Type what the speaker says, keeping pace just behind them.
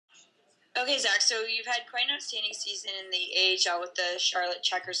Okay, Zach, so you've had quite an outstanding season in the AHL with the Charlotte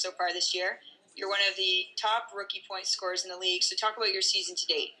Checkers so far this year. You're one of the top rookie point scorers in the league, so talk about your season to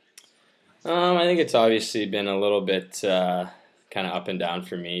date. I think it's obviously been a little bit kind of up and down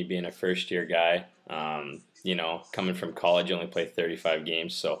for me being a first-year guy. Coming from college, I only played 35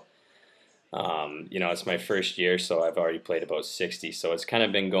 games, so it's my first year, so I've already played about 60. So it's kind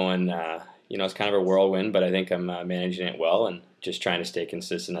of been going, it's kind of a whirlwind, but I think I'm managing it well and just trying to stay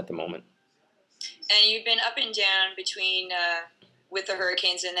consistent at the moment. And you've been up and down between with the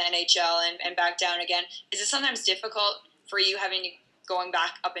Hurricanes and the NHL and back down again. Is it sometimes difficult for you going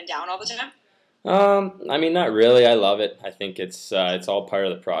back up and down all the time? Not really. I love it. I think it's all part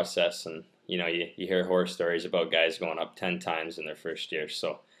of the process, and you hear horror stories about guys going up 10 times in their first year.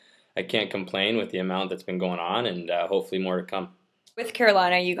 So I can't complain with the amount that's been going on, and hopefully more to come. With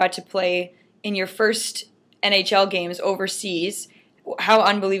Carolina, you got to play in your first NHL games overseas. How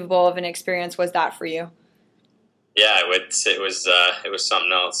unbelievable of an experience was that for you? Yeah, it was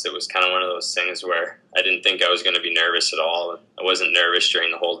something else. It was kind of one of those things where I didn't think I was going to be nervous at all. I wasn't nervous during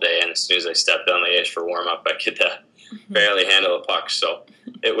the whole day, and as soon as I stepped on the ice for warm up, I could barely handle a puck. So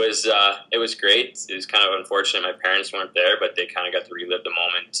it was great. It was kind of unfortunate my parents weren't there, but they kind of got to relive the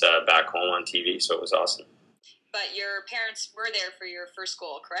moment back home on TV. So it was awesome. But your parents were there for your first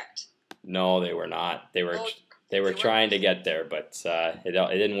goal, correct? No, they were not. They were trying to get there, but it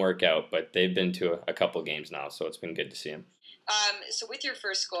didn't work out. But they've been to a couple games now, so it's been good to see them. So with your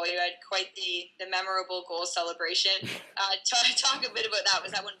first goal, you had quite the memorable goal celebration. Talk a bit about that.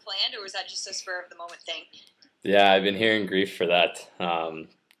 Was that one planned, or was that just a spur-of-the-moment thing? Yeah, I've been hearing grief for that.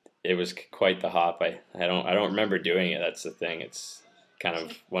 It was quite the hop. I don't remember doing it. That's the thing. It's kind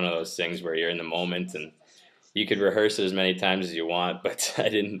of one of those things where you're in the moment and you could rehearse it as many times as you want, but I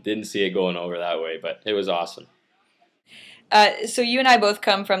didn't see it going over that way. But it was awesome. So you and I both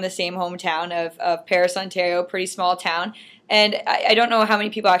come from the same hometown of Paris, Ontario, pretty small town. And I don't know how many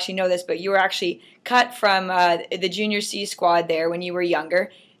people actually know this, but you were actually cut from the Junior C squad there when you were younger.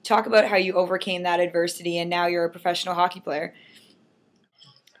 Talk about how you overcame that adversity and now you're a professional hockey player.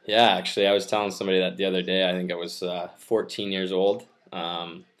 Yeah, actually, I was telling somebody that the other day. I think I was 14 years old.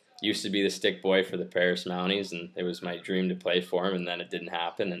 Used to be the stick boy for the Paris Mounties, and it was my dream to play for him, and then it didn't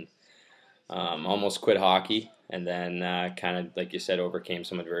happen, and almost quit hockey, and then kind of, like you said, overcame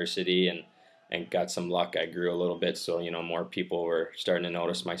some adversity and got some luck. I grew a little bit, so more people were starting to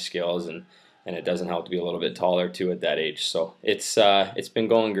notice my skills, and it doesn't help to be a little bit taller too at that age. So it's been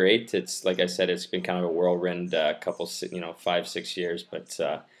going great. It's like I said, it's been kind of a whirlwind couple 5-6 years, but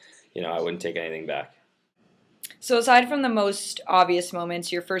I wouldn't take anything back. So aside from the most obvious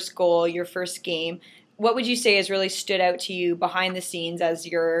moments, your first goal, your first game, what would you say has really stood out to you behind the scenes as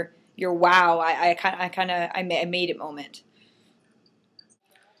your wow, I made it moment?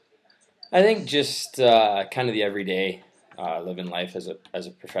 I think just kind of the everyday living life as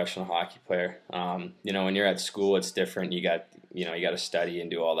a professional hockey player. When you're at school, it's different. You got to study and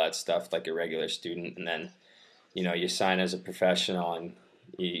do all that stuff like a regular student, and then you sign as a professional, and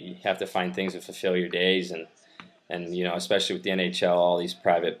you have to find things to fulfill your days, and especially with the NHL, all these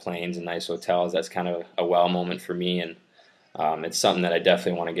private planes and nice hotels. That's kind of a wow moment for me, and it's something that I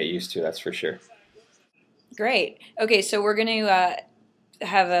definitely want to get used to. That's for sure. Great. Okay, so we're going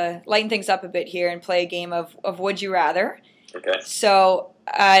to lighten things up a bit here and play a game of Would You Rather. Okay. So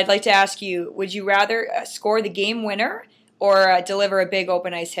I'd like to ask you, would you rather score the game winner or deliver a big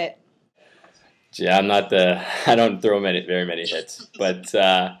open ice hit? Yeah, I don't throw very many hits, but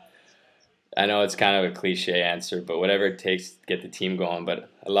I know it's kind of a cliche answer, but whatever it takes to get the team going. But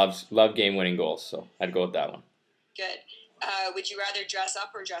I love game winning goals, so I'd go with that one. Good. Would you rather dress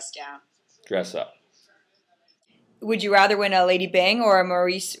up or dress down? Dress up. Would you rather win a Lady Byng or a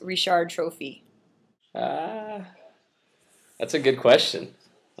Maurice Richard trophy? That's a good question.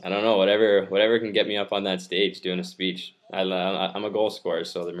 I don't know. Whatever can get me up on that stage doing a speech. I'm a goal scorer,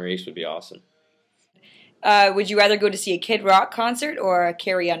 so the Maurice would be awesome. Would you rather go to see a Kid Rock concert or a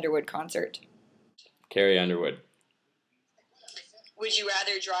Carrie Underwood concert? Carrie Underwood. Would you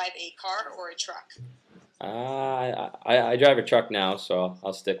rather drive a car or a truck? I drive a truck now, so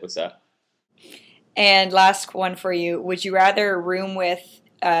I'll stick with that. And last one for you. Would you rather room with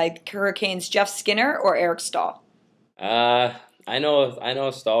Hurricanes Jeff Skinner or Eric Stahl? I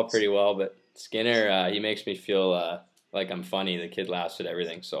know Stahl pretty well, but Skinner, he makes me feel like I'm funny. The kid laughs at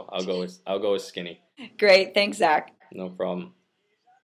everything, so I'll go with Skinny. Great, thanks, Zach. No problem.